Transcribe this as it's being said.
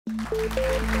I'm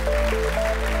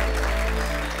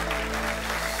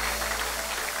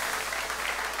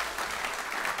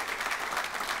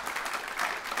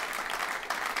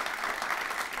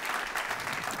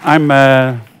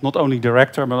not only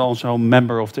director, but also a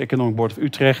member of the Economic Board of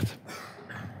Utrecht.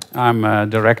 I'm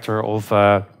director of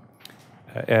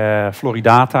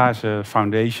Floridata, is a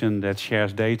foundation that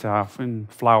shares data in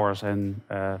flowers and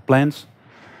plants.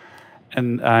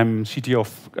 And I'm CTO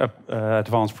of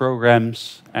Advanced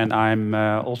Programs, and I'm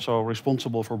also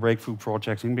responsible for breakthrough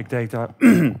projects in big data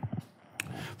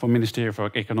for Ministry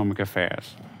for Economic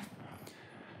Affairs.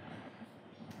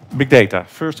 Big data.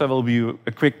 First, I will give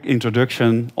a quick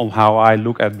introduction on how I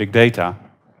look at big data.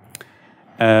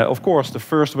 Of course, the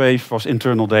first wave was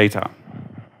internal data.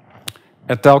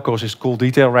 At telcos, it's call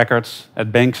detail records.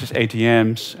 At banks, it's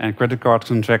ATMs and credit card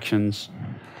transactions.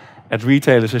 At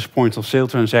retailers, it's point of sale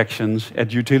transactions.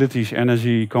 At utilities,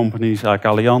 energy companies like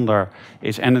Alliander,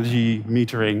 it's energy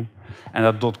metering. And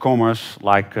at .commerce,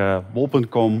 like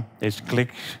bol.com, it's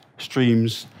clicks,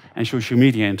 streams, and social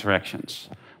media interactions.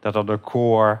 That are the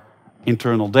core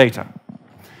internal data.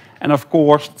 And of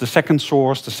course, the second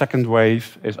source, the second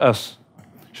wave, is us.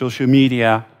 Social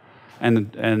media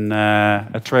and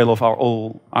a trail of our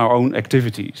own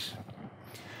activities.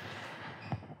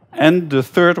 And the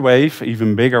third wave,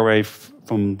 even bigger wave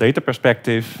from data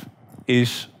perspective,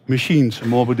 is machines,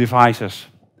 mobile devices.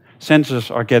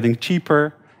 Sensors are getting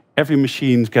cheaper. Every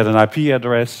machine gets an IP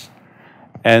address.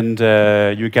 And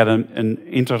you get an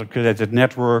integrated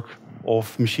network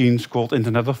of machines called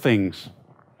Internet of Things.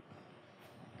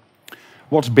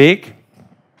 What's big?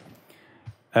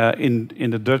 In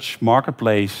the Dutch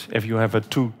marketplace, if you have a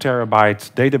 2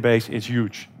 terabyte database, it's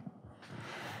huge.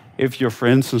 If you're, for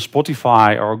instance,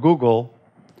 Spotify or Google,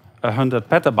 100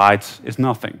 petabytes is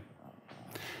nothing.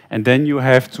 And then you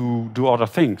have to do other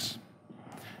things.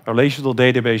 A relational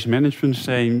database management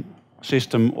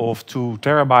system of 2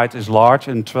 terabytes is large,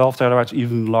 and 12 terabytes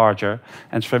even larger,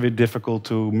 and it's very difficult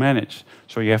to manage.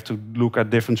 So you have to look at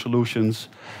different solutions,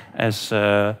 as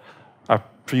our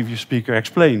previous speaker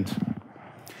explained.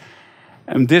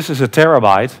 And this is a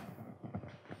terabyte,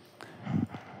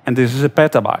 and this is a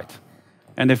petabyte.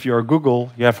 And if you're Google,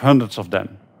 you have hundreds of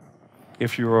them.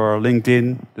 If you're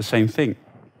LinkedIn, the same thing.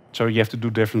 So you have to do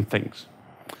different things.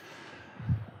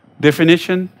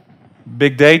 Definition: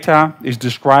 big data is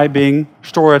describing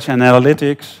storage and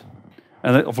analytics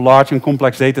of large and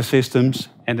complex data systems,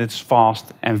 and it's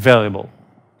fast and valuable.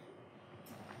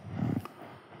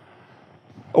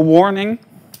 A warning: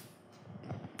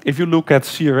 if you look at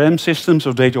CRM systems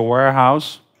or data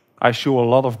warehouse, I show a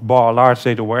lot of large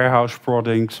data warehouse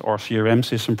projects or CRM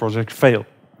system projects fail.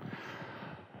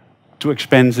 Too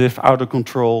expensive, out of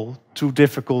control, too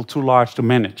difficult, too large to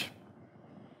manage.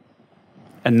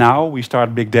 And now we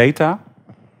start big data.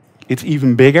 It's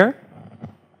even bigger.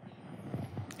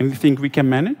 And we think we can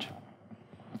manage?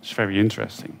 It's very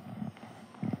interesting.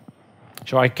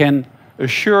 So I can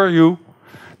assure you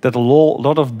that a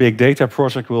lot of big data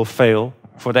projects will fail.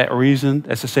 For that reason,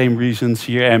 that's the same reason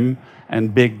CRM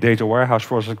and big data warehouse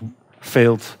projects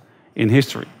failed in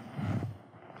history.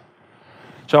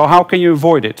 So how can you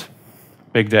avoid it?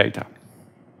 Big data.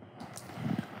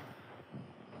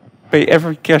 Pay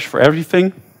every cash for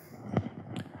everything.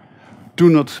 Do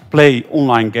not play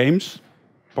online games.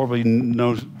 Probably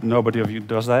nobody of you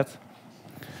does that.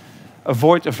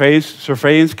 Avoid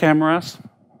surveillance cameras.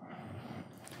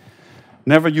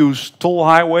 Never use toll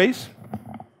highways.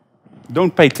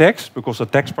 Don't pay tax, because the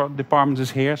tax department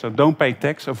is here, so don't pay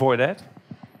tax, avoid that.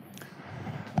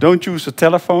 Don't use a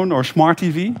telephone or smart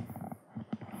TV.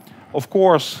 Of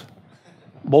course,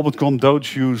 bol.com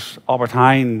don't use Albert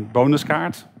Heijn bonus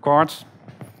cards.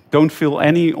 Don't fill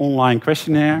any online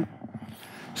questionnaire.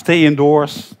 Stay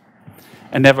indoors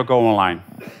and never go online.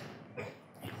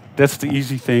 That's the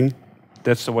easy thing.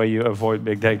 That's the way you avoid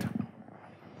big data.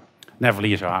 Never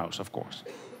leave your house, of course.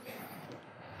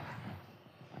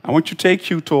 I want to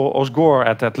take you to Osgore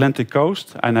at the Atlantic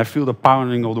coast, and I feel the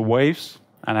pounding of the waves,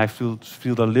 and I feel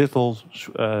the little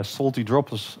salty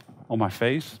droplets on my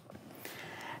face.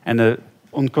 And the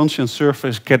unconscious surfer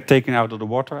is taken out of the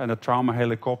water, and the trauma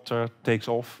helicopter takes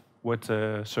off with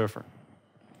the surfer.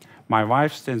 My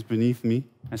wife stands beneath me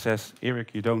and says,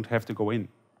 "Eric, you don't have to go in."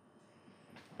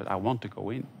 But I want to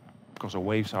go in, because the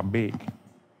waves are big.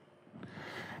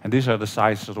 And these are the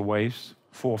sizes of the waves,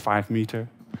 4 or 5 meters.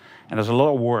 And there's a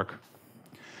lot of work.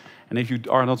 And if you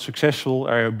are not successful,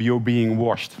 you're being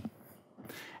washed.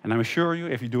 And I assure you,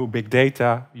 if you do big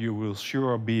data, you will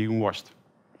sure be washed.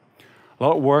 A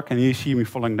lot of work, and you see me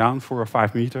falling down 4 or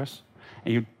 5 meters.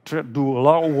 And you do a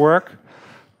lot of work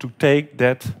to take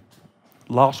that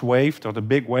last wave, or the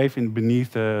big wave in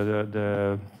beneath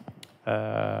the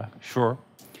shore.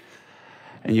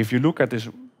 And if you look at this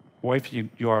wave,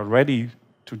 you are ready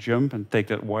to jump and take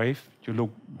that wave. You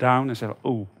look down and say,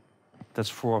 oh, that's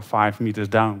 4 or 5 meters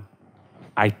down.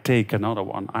 I take another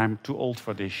one. I'm too old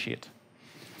for this shit.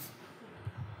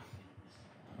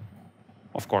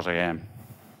 Of course I am.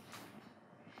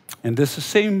 And this is the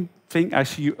same thing I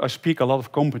speak a lot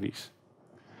of companies.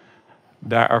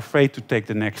 They're afraid to take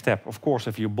the next step. Of course,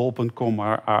 if you're bol.com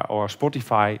or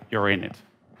Spotify, you're in it.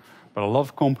 But a lot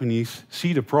of companies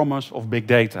see the promise of big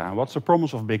data. And what's the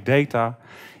promise of big data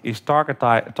is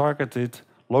targeted,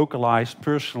 localized,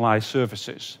 personalized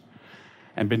services.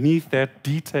 And beneath that,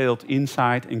 detailed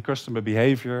insight in customer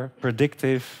behavior,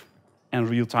 predictive, and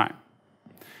real time.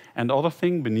 And the other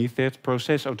thing beneath that,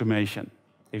 process automation.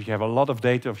 If you have a lot of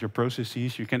data of your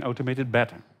processes, you can automate it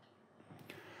better.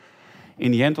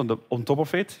 In the end, on top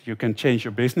of it, you can change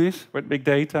your business with big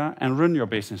data and run your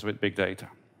business with big data.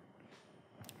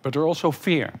 But there's also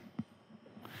fear.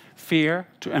 Fear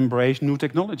to embrace new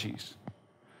technologies.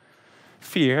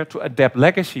 Fear to adapt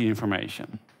legacy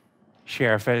information.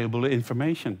 Share valuable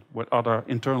information with other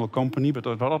internal companies, but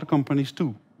with other companies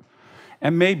too.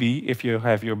 And maybe if you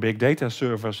have your big data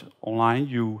servers online,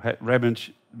 you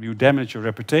damage your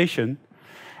reputation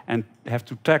and have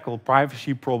to tackle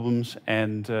privacy problems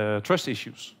and trust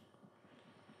issues.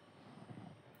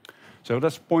 So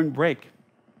that's Point Break.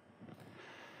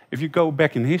 If you go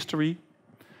back in history,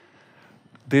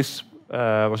 this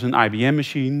was an IBM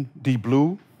machine, Deep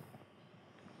Blue,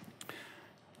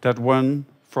 that won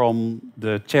from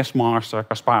the chess master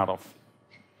Kasparov.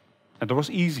 And that was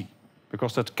easy,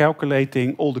 because that's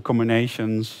calculating all the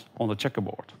combinations on the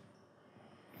checkerboard.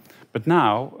 But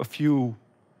now, a few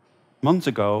months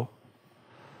ago,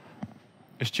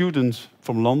 a student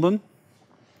from London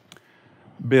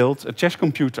built a chess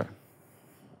computer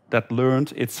that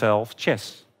learned itself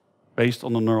chess based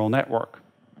on a neural network.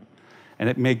 And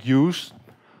it made use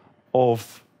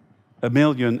of 1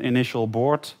 million initial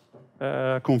board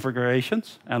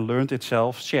configurations and learned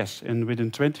itself chess. And within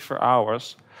 24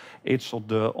 hours, it's on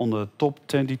the top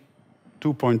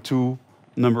 22.2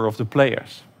 number of the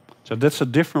players. So that's a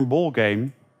different ball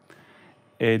game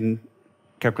in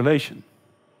calculation.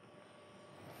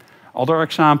 Other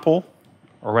example,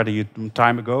 already a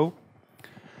time ago,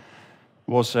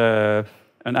 was an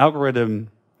algorithm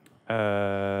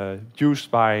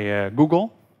used by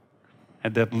Google,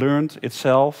 and that learned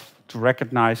itself to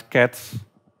recognize cats.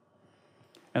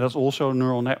 And that's also a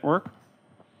neural network.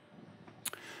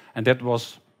 And that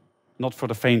was not for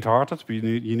the faint-hearted.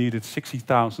 You needed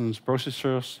 60,000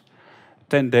 processors,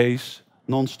 10 days,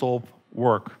 non-stop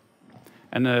work.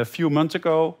 And a few months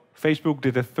ago, Facebook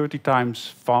did it 30 times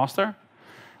faster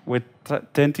with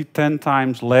 10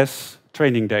 times less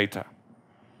training data.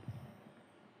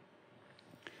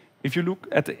 If you look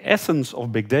at the essence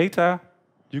of big data,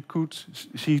 you could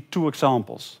see 2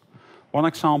 examples. One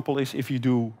example is if you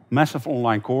do massive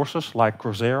online courses like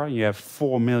Coursera, you have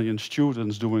 4 million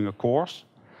students doing a course,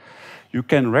 you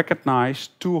can recognize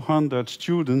 200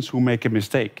 students who make a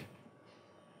mistake,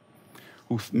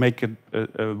 who make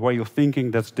a way of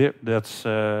thinking that's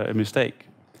a mistake.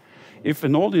 If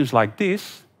an audience like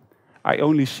this, I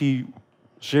only see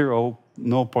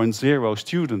 0.0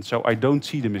 students, so I don't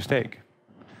see the mistake.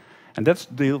 And that's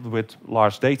dealt with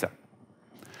large data.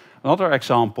 Another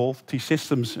example,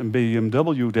 T-Systems and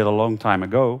BMW did a long time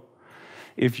ago.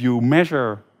 If you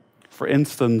measure, for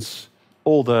instance,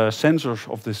 all the sensors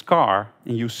of this car,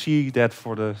 and you see that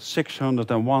for the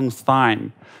 601st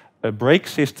time, a brake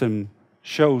system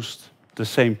shows the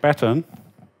same pattern,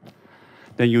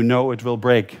 then you know it will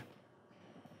break.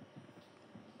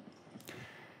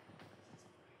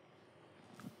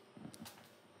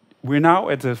 We're now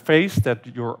at the phase that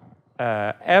your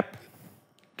app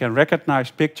can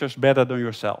recognize pictures better than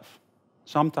yourself.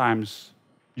 Sometimes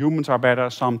humans are better,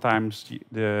 sometimes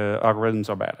the algorithms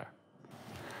are better.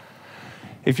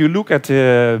 If you look at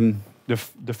the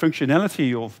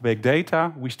functionality of big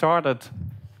data, we started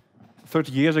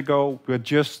 30 years ago with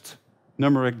just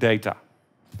numeric data.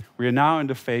 We are now in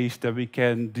the phase that we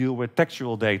can deal with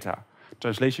textual data,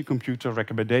 translation computer,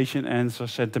 recommendation answer,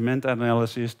 sentiment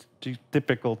analysis,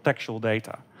 typical textual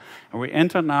data. And we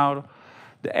enter now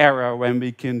the era when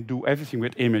we can do everything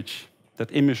with image. That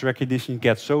image recognition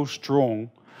gets so strong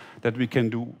that we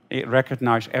can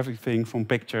recognize everything from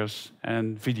pictures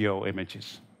and video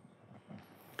images.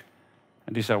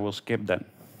 And this I will skip then.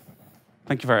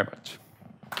 Thank you very much.